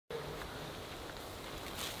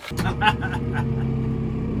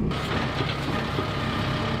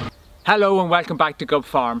Hello and welcome back to Gub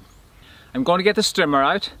Farm. I'm going to get the strimmer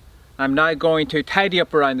out. I'm now going to tidy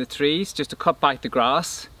up around the trees just to cut back the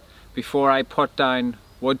grass before I put down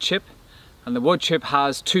wood chip. And the wood chip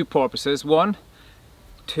has two purposes. One,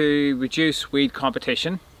 to reduce weed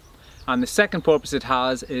competition, and the second purpose it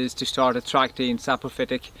has is to start attracting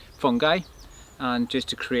saprophytic fungi and just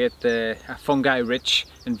to create a fungi-rich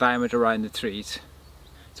environment around the trees.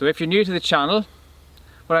 So if you're new to the channel,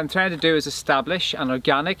 what I'm trying to do is establish an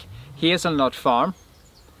organic hazelnut farm.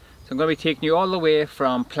 So I'm going to be taking you all the way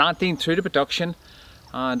from planting through to production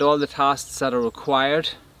and all the tasks that are required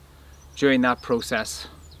during that process.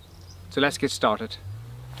 So let's get started.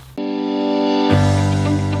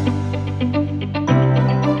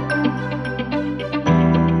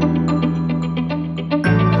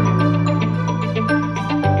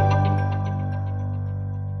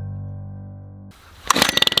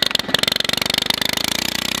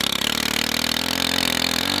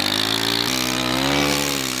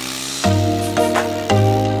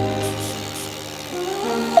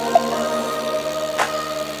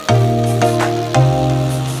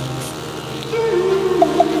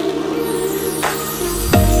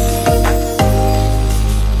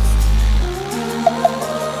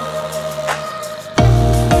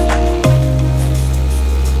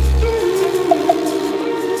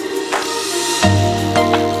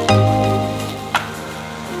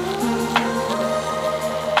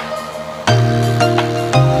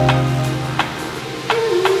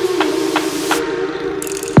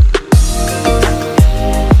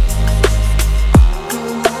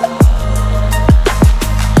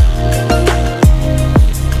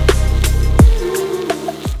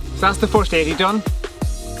 So that's the first 80 done.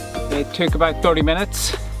 It took about 30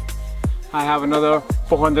 minutes. I have another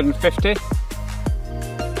 450.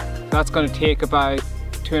 That's going to take about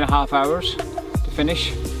 2.5 hours to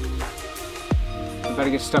finish. I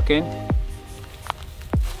better get stuck in.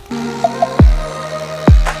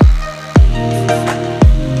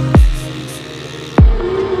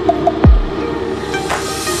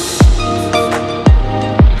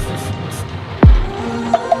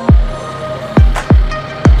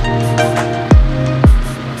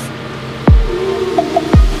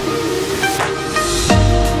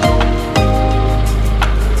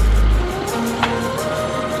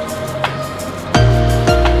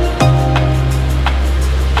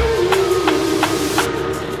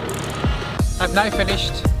 I've now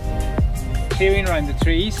finished clearing around the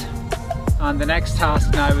trees, and the next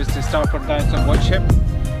task now is to start putting down some wood chip.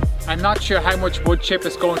 I'm not sure how much wood chip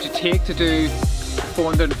it's going to take to do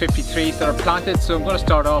 450 trees that are planted, so I'm going to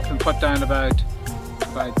start off and put down about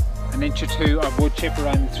 1 inch or 2 of wood chip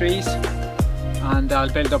around the trees, and I'll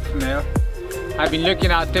build up from there. I've been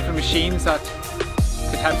looking at different machines that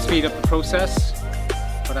could help speed up the process,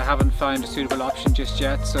 but I haven't found a suitable option just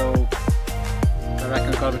yet, so I reckon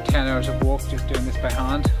I've got about 10 hours of work just doing this by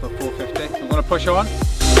hand for 450. I'm going to push on.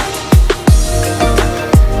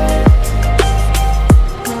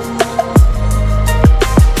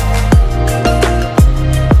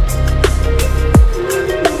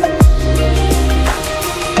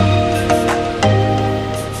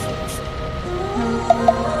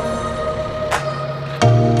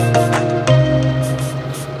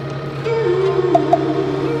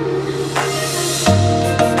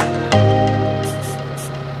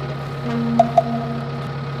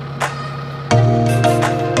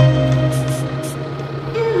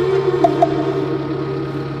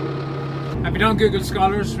 On Google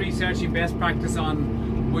Scholars researching best practice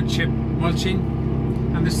on wood chip mulching,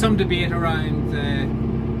 and there's some debate around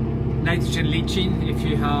nitrogen leaching if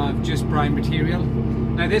you have just brown material.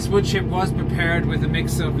 Now this wood chip was prepared with a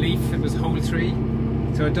mix of leaf, it was whole tree,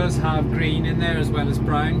 so it does have green in there as well as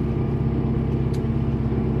brown.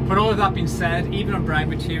 But all of that being said, even on brown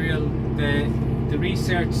material, the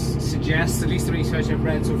research suggests, at least the research I've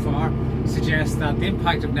read so far, suggests that the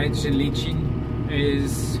impact of nitrogen leaching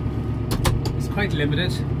is quite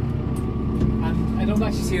limited, and I don't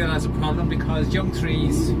actually see that as a problem because young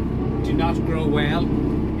trees do not grow well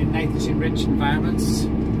in nitrogen rich environments.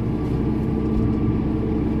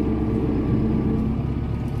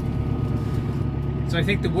 So I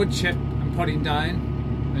think the wood chip I'm putting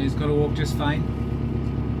down is going to work just fine,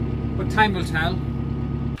 but time will tell.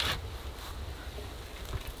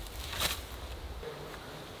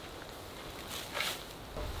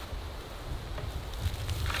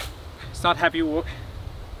 It's not heavy work,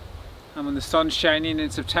 and when the sun's shining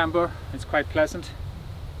in September it's quite pleasant.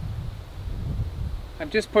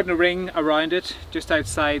 I'm just putting a ring around it just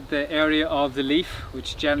outside the area of the leaf,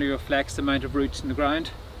 which generally reflects the amount of roots in the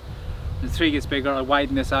ground. As the tree gets bigger, I'll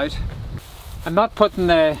widen this out. I'm not putting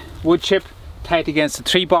the wood chip tight against the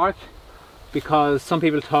tree bark because some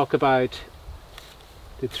people talk about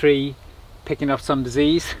the tree picking up some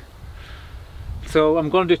disease. So I'm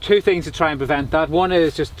going to do two things to try and prevent that. One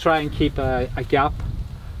is just try and keep a gap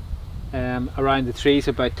around the trees,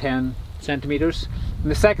 about 10 centimeters.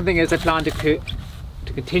 And the second thing is I plan to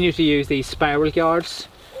continue to use these spiral guards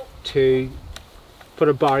to put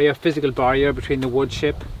a barrier, physical barrier between the wood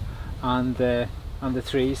chip and the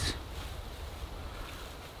trees.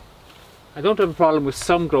 I don't have a problem with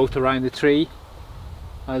some growth around the tree,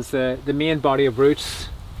 as the main body of roots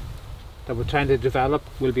that we're trying to develop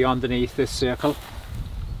will be underneath this circle.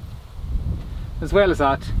 As well as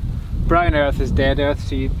that, brown earth is dead earth,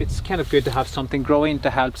 so it's kind of good to have something growing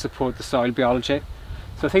to help support the soil biology.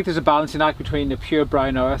 So I think there's a balancing act between the pure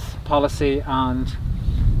brown earth policy and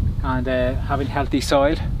having healthy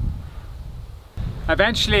soil.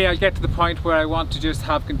 Eventually I'll get to the point where I want to just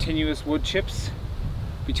have continuous wood chips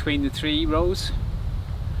between the three rows.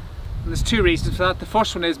 And there's two reasons for that. The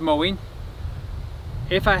first one is mowing.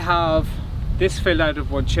 If I have this filled out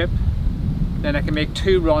of wood chip, then I can make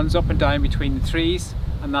two runs up and down between the trees,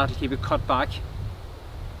 and that'll keep it cut back.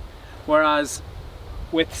 Whereas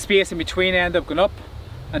with the space in between, I end up going up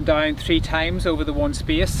and down 3 times over the one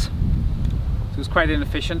space. So it's quite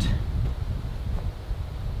inefficient.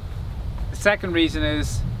 The second reason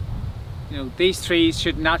is, these trees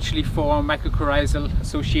should naturally form mycorrhizal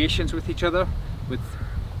associations with each other, with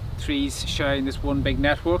trees sharing this one big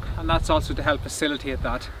network, and that's also to help facilitate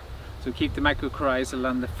that. So keep the mycorrhizal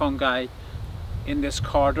and the fungi in this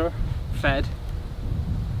corridor fed.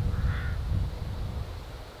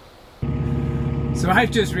 So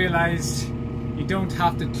I've just realised you don't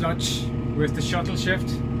have to clutch with the shuttle shift.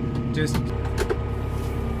 Just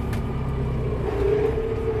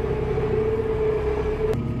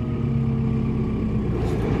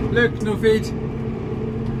look, no feed.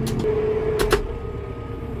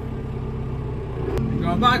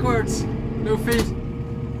 Going backwards, no feed.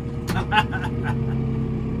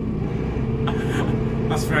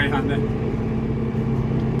 That's very handy.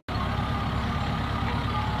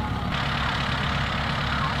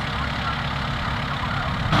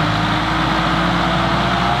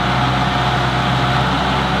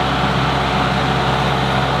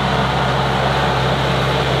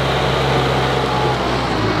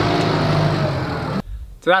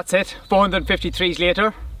 So that's it, 450 trees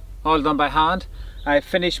later, all done by hand. I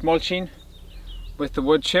finished mulching with the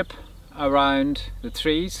wood chip around the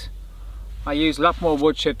trees. I used a lot more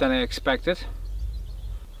wood chip than I expected.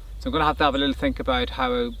 So I'm going to have a little think about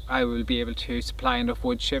how I will be able to supply enough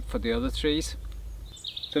wood chip for the other trees.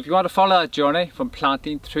 So if you want to follow that journey from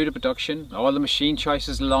planting through to production, all the machine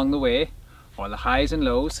choices along the way, all the highs and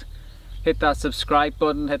lows, hit that subscribe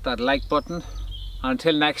button, hit that like button, and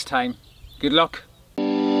until next time, good luck.